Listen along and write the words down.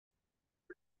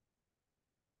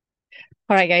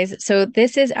All right, guys. So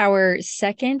this is our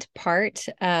second part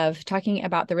of talking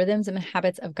about the rhythms and the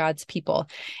habits of God's people.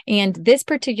 And this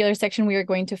particular section, we are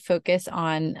going to focus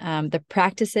on the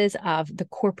practices of the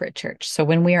corporate church. So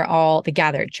when we are all the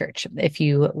gathered church, if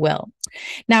you will.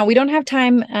 Now, we don't have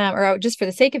time, or just for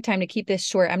the sake of time to keep this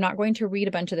short, I'm not going to read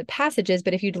a bunch of the passages,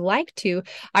 but if you'd like to,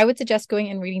 I would suggest going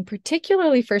and reading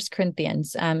particularly First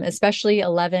Corinthians, especially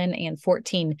 11 and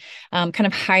 14, kind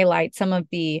of highlight some of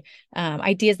the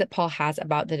ideas that Paul has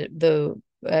about the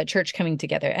church coming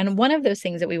together. And one of those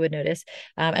things that we would notice,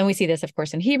 and we see this, of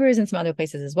course, in Hebrews and some other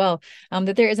places as well,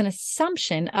 that there is an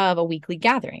assumption of a weekly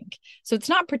gathering. So it's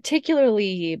not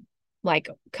particularly like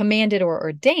commanded or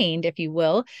ordained, if you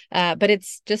will, but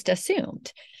it's just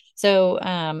assumed. So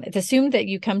it's assumed that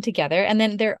you come together, and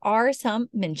then there are some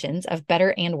mentions of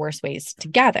better and worse ways to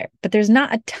gather, but there's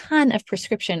not a ton of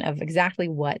prescription of exactly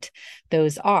what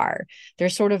those are.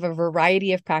 There's sort of a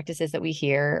variety of practices that we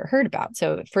heard about.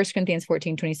 So 1 Corinthians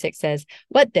 14:26 says,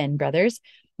 "What then, brothers?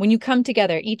 When you come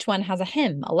together, each one has a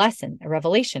hymn, a lesson, a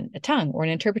revelation, a tongue, or an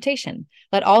interpretation.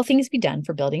 Let all things be done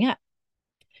for building up."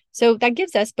 So that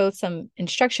gives us both some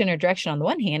instruction or direction on the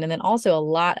one hand, and then also a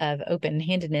lot of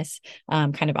open-handedness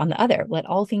kind of on the other. Let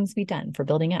all things be done for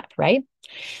building up, right?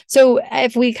 So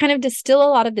if we kind of distill a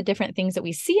lot of the different things that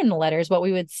we see in the letters, what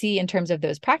we would see in terms of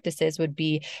those practices would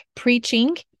be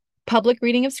preaching, public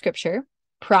reading of scripture,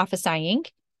 prophesying,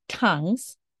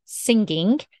 tongues,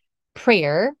 singing,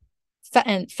 prayer,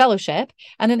 and fellowship.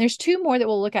 And then there's two more that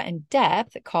we'll look at in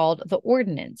depth called the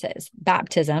ordinances,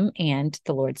 baptism and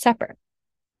the Lord's Supper.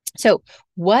 So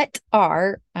what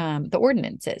are the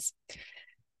ordinances?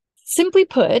 Simply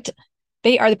put,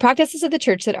 they are the practices of the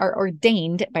church that are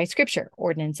ordained by Scripture.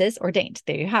 Ordinances, ordained.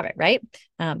 There you have it, right?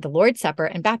 The Lord's Supper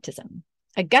and baptism.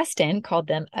 Augustine called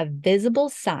them a visible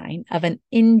sign of an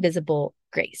invisible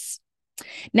grace.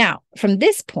 Now, from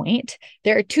this point,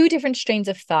 there are two different strains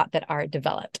of thought that are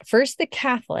developed. First, the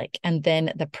Catholic, and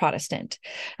then the Protestant.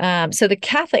 So the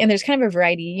Catholic, and there's kind of a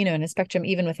variety, in a spectrum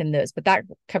even within those, but that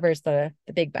covers the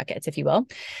big buckets, if you will.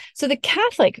 So the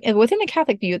Catholic, within the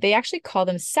Catholic view, they actually call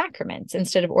them sacraments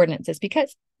instead of ordinances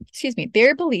because,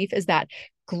 their belief is that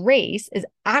grace is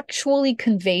actually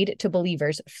conveyed to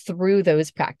believers through those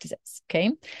practices.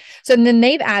 Okay. So then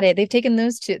they've taken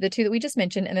those two, the two that we just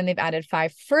mentioned, and then they've added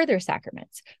 5 further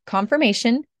sacraments: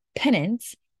 confirmation,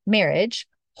 penance, marriage,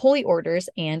 holy orders,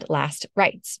 and last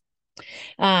rites.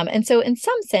 And so in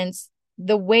some sense,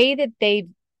 the way that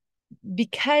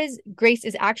because grace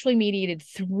is actually mediated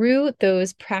through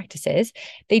those practices,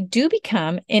 they do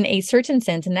become, in a certain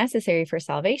sense, necessary for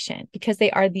salvation because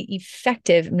they are the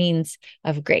effective means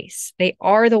of grace. They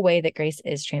are the way that grace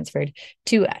is transferred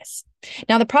to us.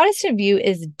 Now, the Protestant view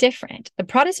is different. The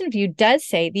Protestant view does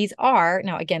say these are,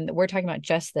 now again, we're talking about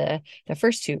just the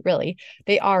first two, really.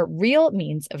 They are real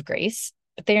means of grace,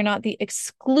 but they are not the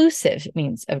exclusive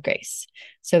means of grace.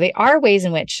 So they are ways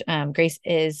in which grace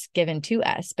is given to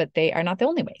us, but they are not the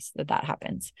only ways that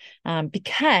happens,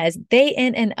 because they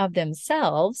in and of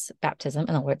themselves, baptism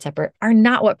and the Lord's Supper, are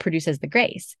not what produces the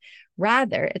grace.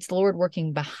 Rather, it's the Lord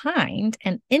working behind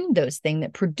and in those things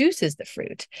that produces the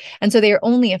fruit. And so they are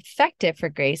only effective for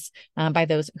grace by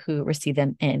those who receive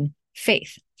them in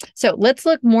faith. So let's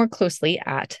look more closely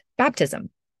at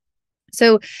baptism.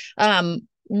 So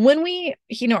when we,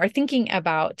 are thinking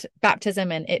about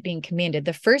baptism and it being commanded,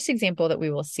 the first example that we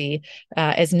will see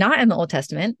is not in the Old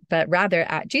Testament, but rather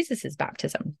at Jesus's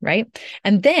baptism, right?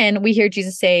 And then we hear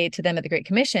Jesus say to them at the Great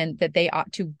Commission that they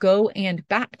ought to go and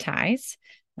baptize,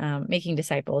 making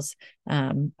disciples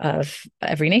of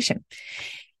every nation.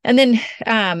 And then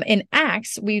in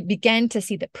Acts, we begin to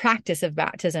see the practice of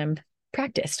baptism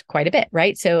practiced quite a bit,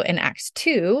 right? So in Acts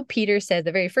 2, Peter says,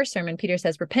 the very first sermon, Peter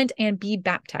says, "Repent and be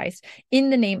baptized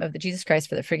in the name of the Jesus Christ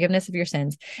for the forgiveness of your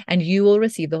sins, and you will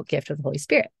receive the gift of the Holy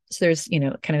Spirit." So there's,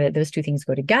 kind of those two things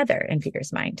go together in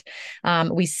Peter's mind.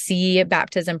 We see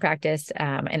baptism practiced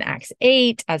in Acts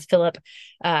 8 as Philip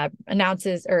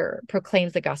announces or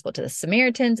proclaims the gospel to the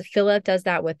Samaritans. Philip does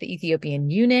that with the Ethiopian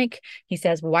eunuch. He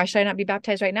says, "Well, why should I not be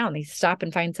baptized right now?" And they stop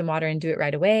and find some water and do it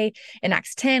right away. In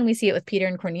Acts 10, we see it with Peter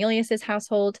and Cornelius's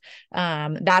household.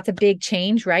 That's a big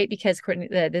change, right? Because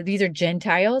these are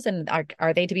Gentiles, and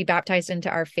are they to be baptized into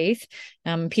our faith?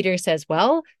 Peter says,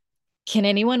 "Well, can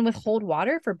anyone withhold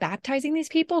water for baptizing these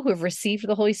people who have received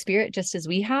the Holy Spirit just as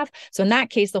we have?" So in that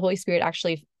case, the Holy Spirit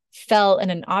actually fell in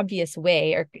an obvious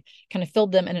way, or kind of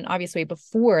filled them in an obvious way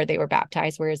before they were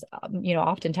baptized, whereas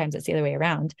oftentimes it's the other way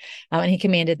around. And he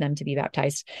commanded them to be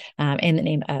baptized in the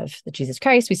name of the Jesus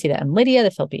Christ. We see that in Lydia,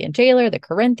 the Philippian jailer, the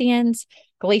Corinthians.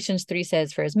 Galatians 3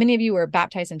 says, "For as many of you who are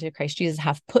baptized into Christ Jesus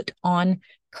have put on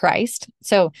Christ.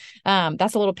 So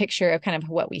that's a little picture of kind of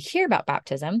what we hear about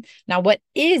baptism. Now, what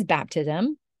is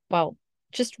baptism? Well,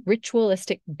 just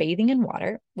ritualistic bathing in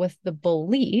water with the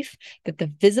belief that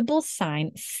the visible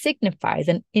sign signifies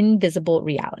an invisible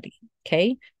reality.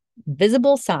 Okay.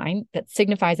 Visible sign that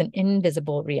signifies an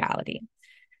invisible reality.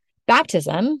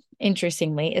 Baptism,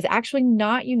 interestingly, is actually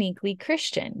not uniquely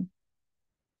Christian.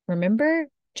 Remember,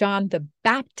 John the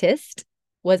Baptist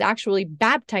was actually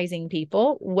baptizing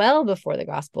people well before the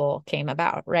gospel came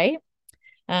about, right?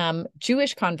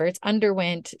 Jewish converts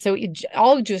underwent, so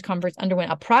all Jewish converts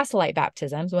underwent a proselyte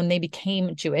baptism. So when they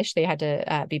became Jewish, they had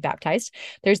to be baptized.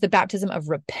 There's the baptism of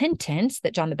repentance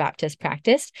that John the Baptist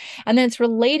practiced. And then it's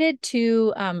related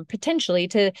to potentially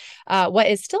to what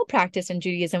is still practiced in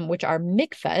Judaism, which are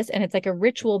mikvahs. And it's like a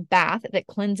ritual bath that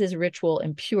cleanses ritual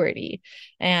impurity.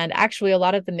 And actually, a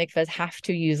lot of the mikvahs have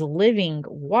to use living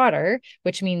water,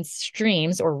 which means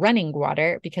streams or running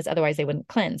water, because otherwise they wouldn't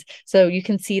cleanse. So you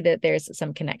can see that there's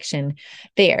some connection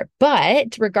there.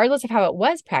 But regardless of how it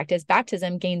was practiced,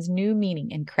 baptism gains new meaning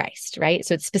in Christ, right?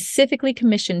 So it's specifically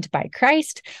commissioned by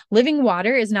Christ. Living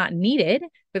water is not needed,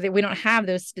 but we don't have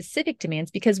those specific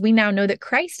demands because we now know that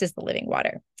Christ is the living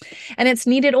water. And it's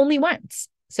needed only once.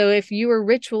 So if you were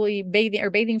ritually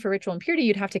bathing for ritual impurity,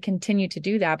 you'd have to continue to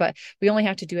do that. But we only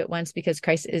have to do it once because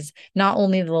Christ is not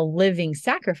only the living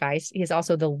sacrifice, he is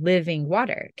also the living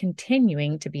water,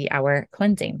 continuing to be our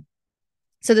cleansing.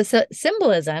 So the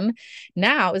symbolism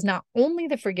now is not only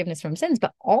the forgiveness from sins,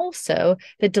 but also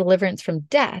the deliverance from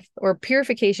death or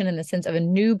purification in the sense of a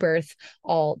new birth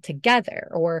altogether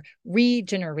or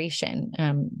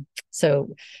regeneration.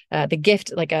 So the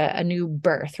gift, like a new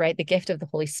birth, right? The gift of the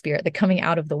Holy Spirit, the coming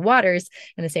out of the waters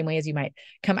in the same way as you might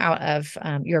come out of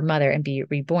your mother and be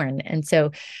reborn. And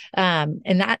so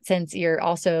in that sense, you're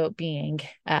also being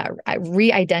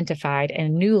re-identified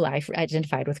and new life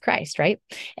identified with Christ, right?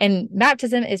 And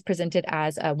baptism is presented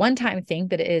as a one-time thing,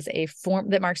 but it is a form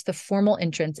that marks the formal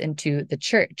entrance into the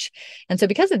church. And so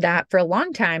because of that, for a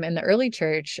long time in the early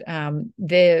church,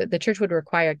 the church would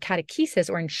require catechesis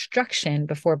or instruction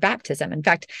before baptism. In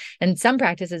fact, in some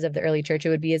practices of the early church, it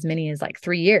would be as many as like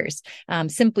 3 years,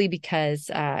 simply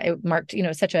because it marked,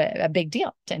 such a big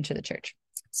deal to enter the church.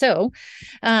 So,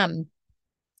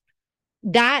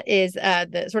 that is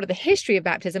the sort of the history of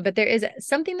baptism, but there is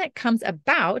something that comes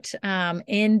about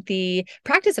in the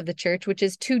practice of the church, which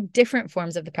is two different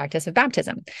forms of the practice of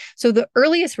baptism. So the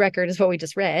earliest record is what we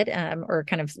just read, or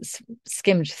kind of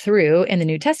skimmed through in the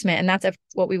New Testament, and that's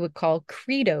what we would call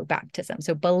credo baptism,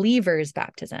 so believers'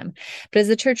 baptism. But as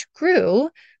the church grew,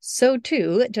 so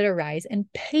too did a rise in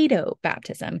pedo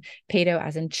baptism, pedo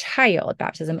as in child,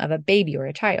 baptism of a baby or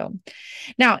a child.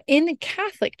 Now, in the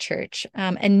Catholic Church,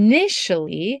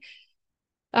 initially,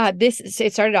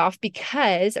 it started off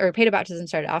because, or pedo baptism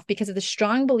started off because of the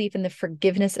strong belief in the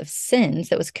forgiveness of sins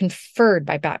that was conferred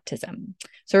by baptism.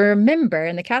 So remember,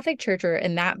 in the Catholic Church, or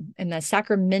in the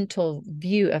sacramental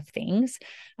view of things,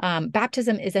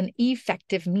 baptism is an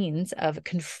effective means of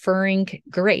conferring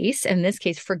grace, in this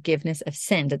case, forgiveness of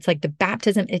sins. It's like the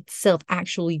baptism itself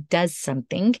actually does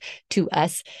something to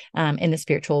us in the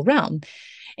spiritual realm.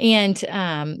 And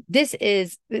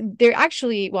there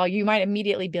actually, while you might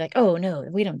immediately be like, oh, no,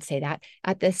 we don't say that.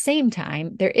 At the same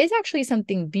time, there is actually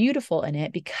something beautiful in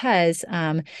it because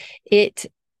it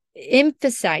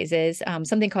emphasizes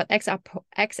something called ex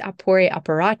opere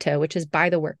operato, which is by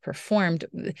the work performed,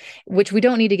 which we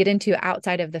don't need to get into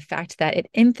outside of the fact that it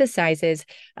emphasizes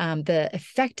the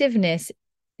effectiveness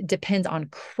depends on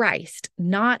Christ,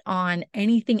 not on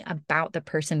anything about the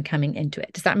person coming into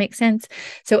it. Does that make sense?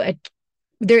 So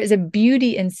there is a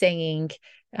beauty in saying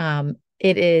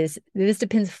this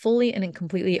depends fully and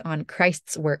completely on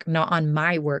Christ's work, not on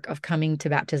my work of coming to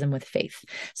baptism with faith.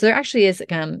 So there actually is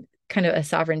kind of a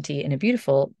sovereignty and a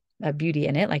beauty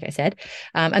in it, like I said.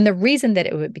 And the reason that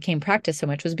it became practiced so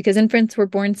much was because infants were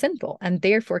born sinful and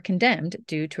therefore condemned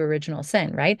due to original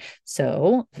sin, right?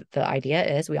 So the idea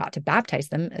is we ought to baptize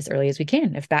them as early as we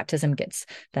can if baptism gets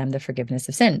them the forgiveness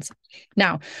of sins.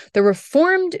 Now, the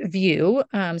Reformed view,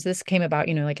 so this came about,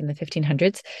 like in the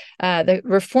 1500s, the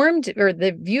Reformed, or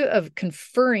the view of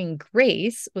conferring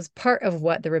grace, was part of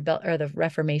what the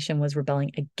Reformation was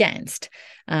rebelling against,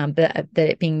 that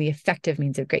it being the effective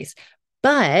means of grace.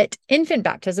 But infant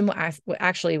baptism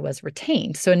actually was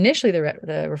retained. So initially,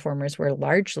 the reformers were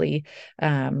largely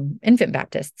infant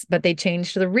Baptists, but they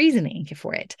changed the reasoning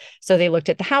for it. So they looked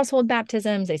at the household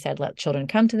baptisms. They said, let children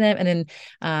come to them. And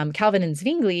then Calvin and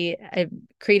Zwingli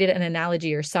created an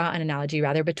analogy, or saw an analogy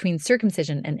rather, between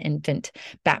circumcision and infant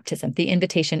baptism, the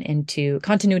invitation into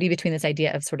continuity between this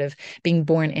idea of sort of being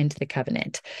born into the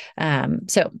covenant.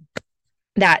 So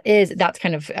that's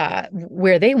kind of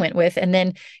where they went with. And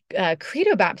then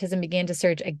credo baptism began to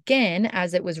surge again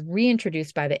as it was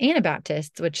reintroduced by the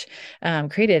Anabaptists, which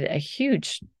created a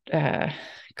huge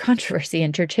controversy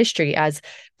in church history, as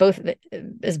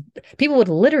as people would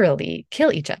literally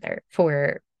kill each other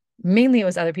for. Mainly it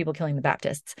was other people killing the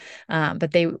Baptists, but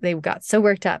they got so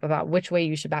worked up about which way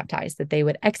you should baptize that they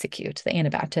would execute the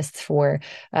Anabaptists for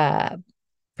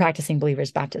practicing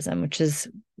believers' baptism, which is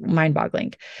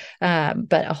mind-boggling, but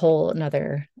a whole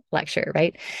another lecture,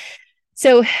 right?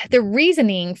 So the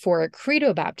reasoning for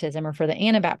credo baptism, or for the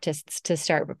Anabaptists to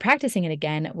start practicing it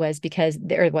again, was because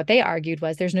what they argued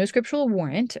was there's no scriptural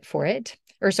warrant for it,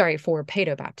 or sorry, for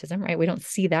paedo baptism, right? We don't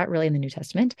see that really in the New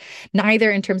Testament,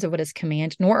 neither in terms of what is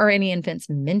command, nor are any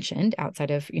infants mentioned outside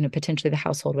of, potentially the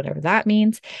household, whatever that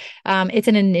means. It's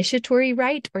an initiatory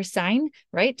rite or sign,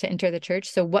 right, to enter the church.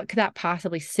 So what could that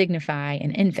possibly signify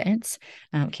in infants?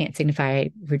 It can't signify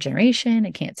regeneration.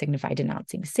 It can't signify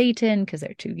denouncing Satan because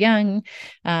they're too young.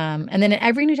 And then in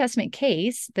every New Testament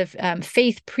case, the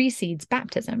faith precedes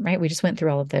baptism, right? We just went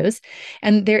through all of those.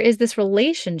 And there is this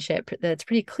relationship that's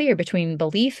pretty clear between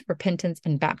belief, repentance,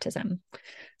 and baptism.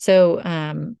 So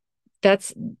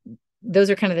those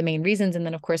are kind of the main reasons. And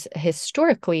then, of course,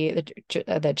 historically,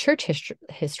 the church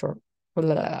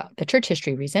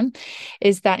history reason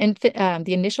is that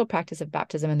the initial practice of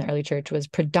baptism in the early church was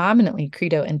predominantly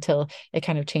credo until it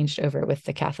kind of changed over with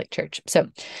the Catholic Church. So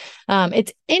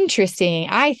it's interesting,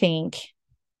 I think.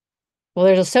 Well,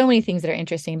 there's so many things that are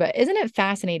interesting, but isn't it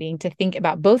fascinating to think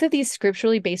about both of these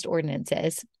scripturally based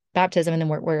ordinances, baptism, and then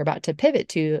we're about to pivot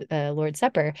to the Lord's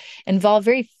Supper, involve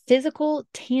very physical,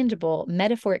 tangible,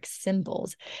 metaphoric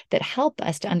symbols that help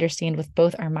us to understand with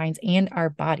both our minds and our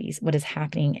bodies what is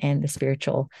happening in the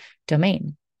spiritual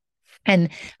domain. And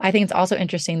I think it's also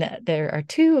interesting that there are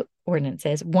two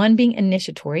ordinances, one being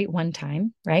initiatory, one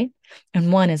time, right?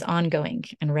 And one is ongoing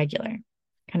and regular,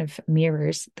 kind of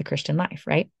mirrors the Christian life,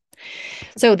 right?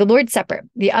 So the Lord's Supper,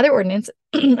 the other ordinance,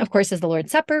 of course, is the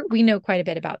Lord's Supper. We know quite a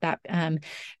bit about that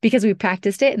because we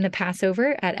practiced it in the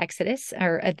Passover at Exodus,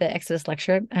 or at the Exodus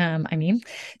lecture,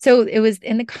 So it was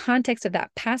in the context of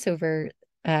that Passover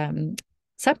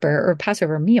supper or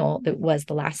Passover meal that was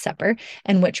the Last Supper,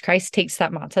 in which Christ takes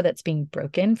that matzah that's being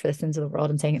broken for the sins of the world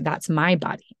and saying, that's my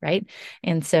body, right?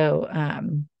 And so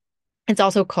it's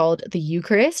also called the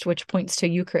Eucharist, which points to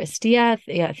Eucharistia,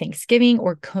 Thanksgiving,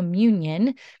 or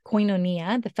communion,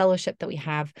 koinonia, the fellowship that we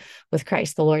have with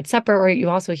Christ, the Lord's Supper, or you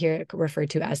also hear it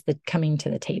referred to as the coming to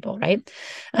the table, right?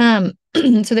 So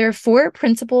there are four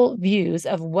principal views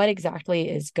of what exactly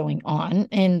is going on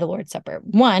in the Lord's Supper.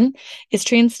 One is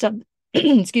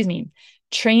transubstantiation.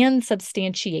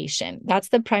 That's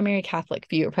the primarily Catholic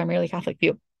view.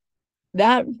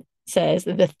 That says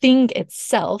that the thing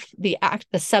itself, the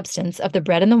substance of the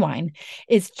bread and the wine,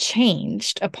 is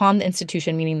changed upon the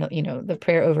institution, meaning the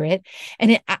prayer over it,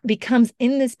 and it becomes,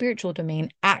 in the spiritual domain,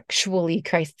 actually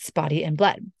Christ's body and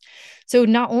blood. So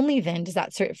not only then does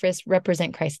that surface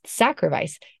represent Christ's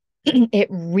sacrifice, it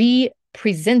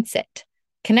represents it,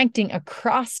 connecting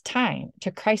across time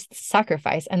to Christ's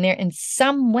sacrifice, and they're in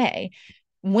some way,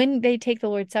 when they take the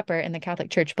Lord's Supper in the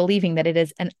Catholic Church, believing that it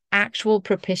is an actual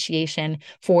propitiation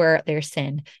for their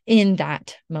sin in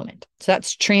that moment. So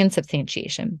that's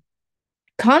transubstantiation.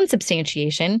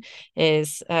 Consubstantiation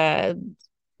is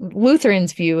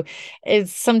Lutherans' view,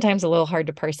 is sometimes a little hard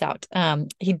to parse out.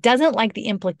 He doesn't like the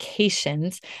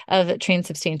implications of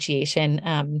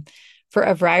transubstantiation for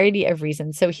a variety of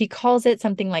reasons. So he calls it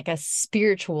something like a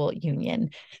spiritual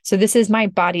union. So this is, my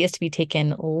body is to be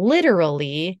taken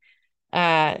literally,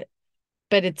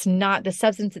 but it's not, the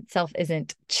substance itself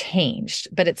isn't changed,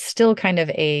 but it's still kind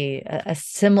of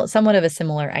somewhat of a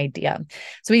similar idea.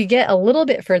 So we get a little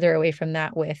bit further away from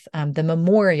that with the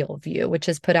memorial view, which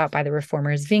is put out by the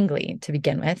reformers Zwingli to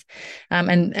begin with,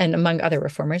 and among other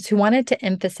reformers who wanted to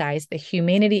emphasize the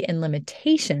humanity and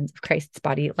limitations of Christ's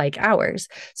body like ours.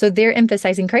 So they're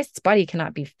emphasizing Christ's body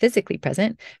cannot be physically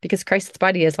present because Christ's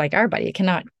body is like our body. It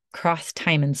cannot cross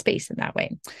time and space in that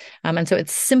way. And so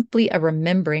it's simply a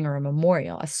remembering or a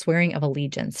memorial, a swearing of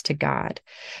allegiance to God.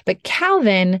 But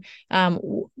Calvin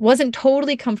wasn't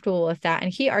totally comfortable with that.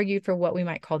 And he argued for what we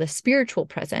might call the spiritual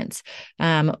presence,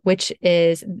 which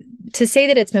is to say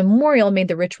that it's memorial made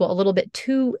the ritual a little bit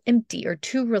too empty or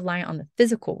too reliant on the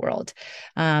physical world.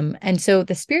 And so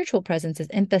the spiritual presence is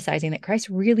emphasizing that Christ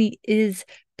really is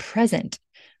present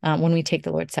when we take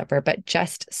the Lord's Supper, but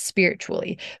just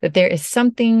spiritually, that there is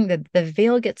something, that the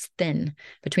veil gets thin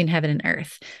between heaven and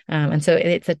earth. And so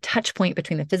it's a touch point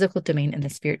between the physical domain and the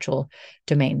spiritual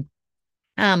domain.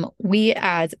 We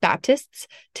as Baptists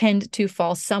tend to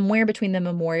fall somewhere between the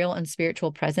memorial and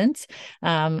spiritual presence.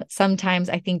 Sometimes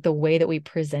I think the way that we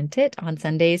present it on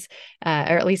Sundays, or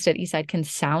at least at Eastside, can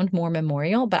sound more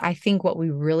memorial, but I think what we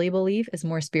really believe is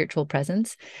more spiritual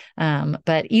presence.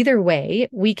 But either way,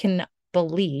 we can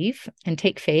believe and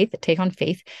take on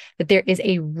faith that there is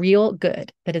a real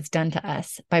good that is done to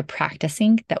us by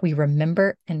practicing that we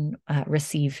remember and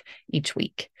receive each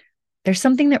week. There's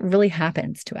something that really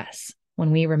happens to us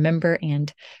when we remember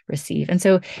and receive. And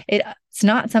so it's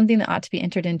not something that ought to be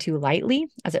entered into lightly,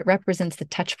 as it represents the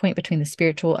touch point between the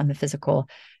spiritual and the physical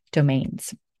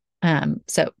domains.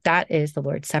 So that is the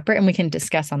Lord's Supper, and we can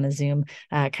discuss on the Zoom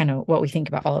kind of what we think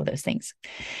about all of those things.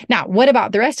 Now, what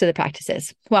about the rest of the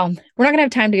practices? Well, we're not going to have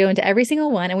time to go into every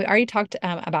single one, and we already talked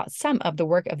about some of the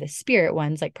work of the Spirit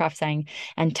ones, like prophesying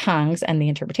and tongues and the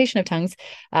interpretation of tongues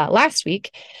last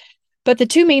week. But the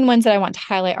two main ones that I want to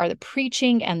highlight are the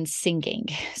preaching and singing.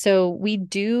 So we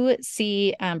do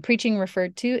see preaching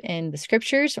referred to in the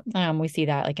scriptures. We see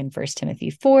that like in 1 Timothy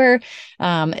 4.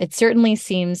 It certainly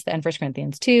seems that in 1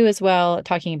 Corinthians 2 as well,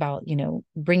 talking about,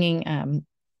 bringing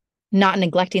not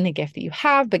neglecting the gift that you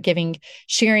have, but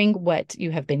sharing what you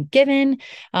have been given.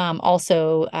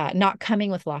 Also, not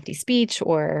coming with lofty speech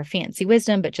or fancy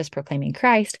wisdom, but just proclaiming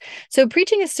Christ. So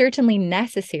preaching is certainly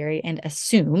necessary and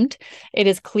assumed. It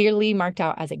is clearly marked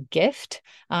out as a gift,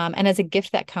 and as a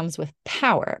gift that comes with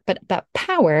power. But that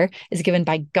power is given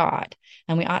by God,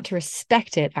 and we ought to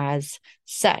respect it as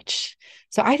such.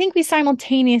 So I think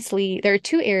there are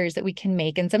two errors that we can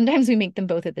make, and sometimes we make them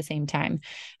both at the same time.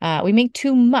 We make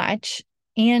too much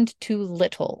and too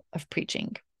little of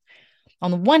preaching.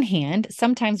 On the one hand,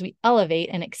 sometimes we elevate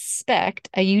and expect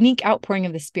a unique outpouring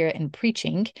of the Spirit in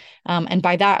preaching. And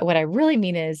by that, what I really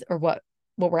mean is, or what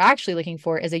we're actually looking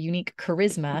for is a unique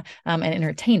charisma and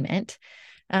entertainment.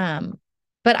 But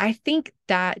I think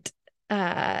that,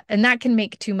 and that can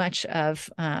make too much of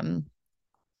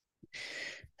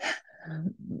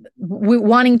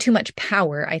wanting too much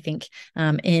power, I think,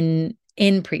 in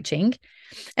preaching.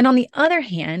 And on the other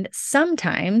hand,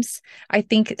 sometimes I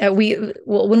think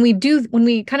when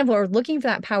we kind of are looking for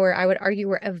that power, I would argue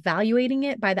we're evaluating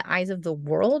it by the eyes of the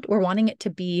world. We're wanting it to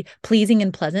be pleasing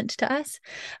and pleasant to us.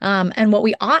 And what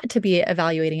we ought to be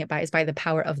evaluating it by is by the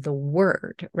power of the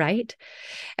word, right?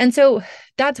 And so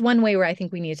that's one way where I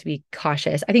think we need to be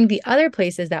cautious. I think the other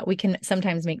place is that we can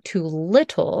sometimes make too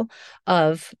little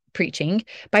of preaching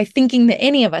by thinking that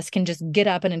any of us can just get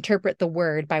up and interpret the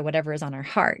word by whatever is on our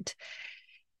heart.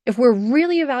 If we're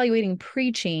really evaluating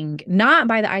preaching, not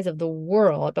by the eyes of the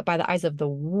world, but by the eyes of the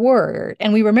word,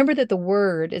 and we remember that the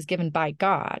word is given by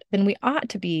God, then we ought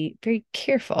to be very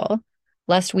careful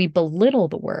lest we belittle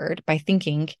the word by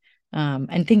thinking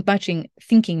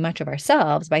much of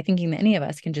ourselves by thinking that any of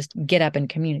us can just get up and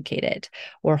communicate it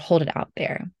or hold it out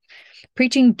there.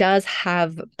 Preaching does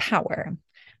have power,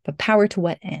 but power to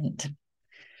what end?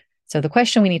 So the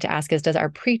question we need to ask is, does our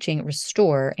preaching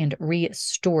restore and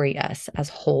re-story us as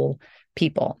whole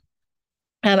people?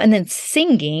 And then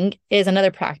singing is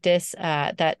another practice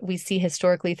that we see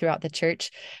historically throughout the church.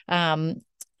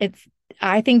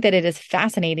 I think that it is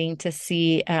fascinating to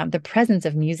see the presence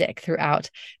of music throughout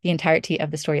the entirety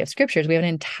of the story of scriptures. We have an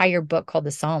entire book called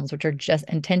the Psalms, which are just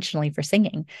intentionally for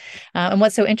singing. And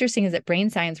what's so interesting is that brain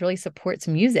science really supports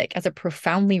music as a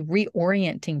profoundly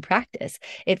reorienting practice.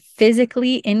 It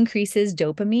physically increases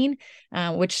dopamine,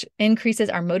 which increases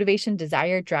our motivation,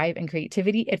 desire, drive, and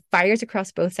creativity. It fires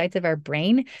across both sides of our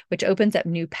brain, which opens up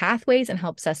new pathways and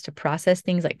helps us to process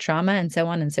things like trauma and so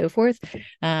on and so forth.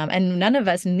 And none of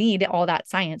us need all that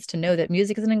science to know that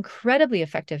music is an incredibly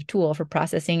effective tool for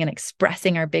processing and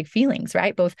expressing our big feelings,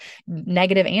 right? Both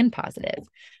negative and positive.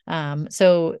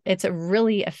 So it's a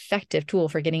really effective tool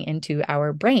for getting into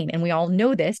our brain. And we all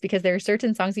know this because there are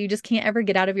certain songs that you just can't ever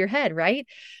get out of your head, right?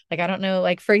 Like, I don't know,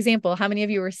 like, for example, how many of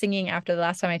you were singing after the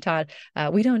last time I taught,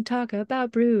 we don't talk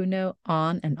about Bruno,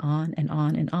 on and on and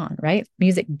on and on, right?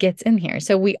 Music gets in here.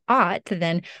 So we ought to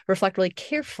then reflect really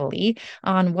carefully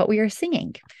on what we are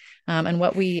singing. And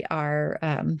what we are,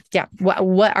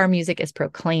 what our music is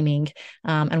proclaiming,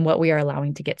 and what we are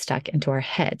allowing to get stuck into our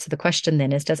head. So the question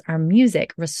then is, does our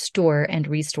music restore and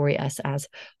restory us as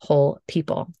whole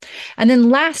people? And then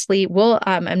lastly,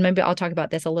 and maybe I'll talk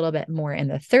about this a little bit more in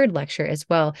the third lecture as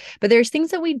well, but there's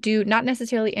things that we do, not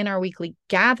necessarily in our weekly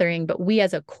gathering, but we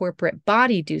as a corporate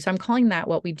body do. So I'm calling that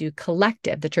what we do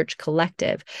collective, the church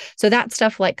collective. So that's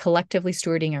stuff like collectively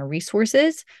stewarding our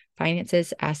resources,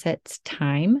 finances, assets,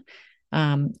 time,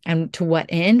 And to what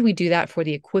end? We do that for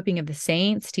the equipping of the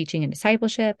saints, teaching and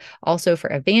discipleship, also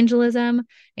for evangelism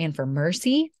and for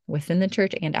mercy within the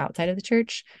church and outside of the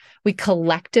church. We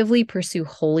collectively pursue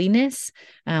holiness,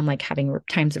 like having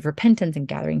times of repentance and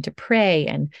gathering to pray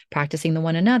and practicing the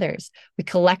one another's. We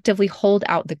collectively hold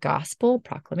out the gospel,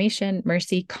 proclamation,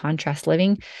 mercy, contrast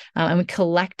living, and we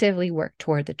collectively work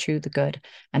toward the true, the good,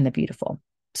 and the beautiful.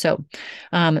 So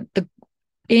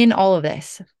in all of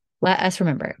this, let us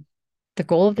remember the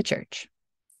goal of the church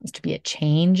is to be a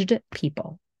changed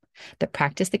people that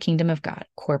practice the kingdom of God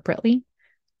corporately,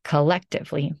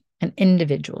 collectively, and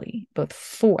individually, both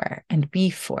for and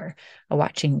before a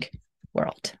watching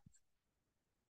world.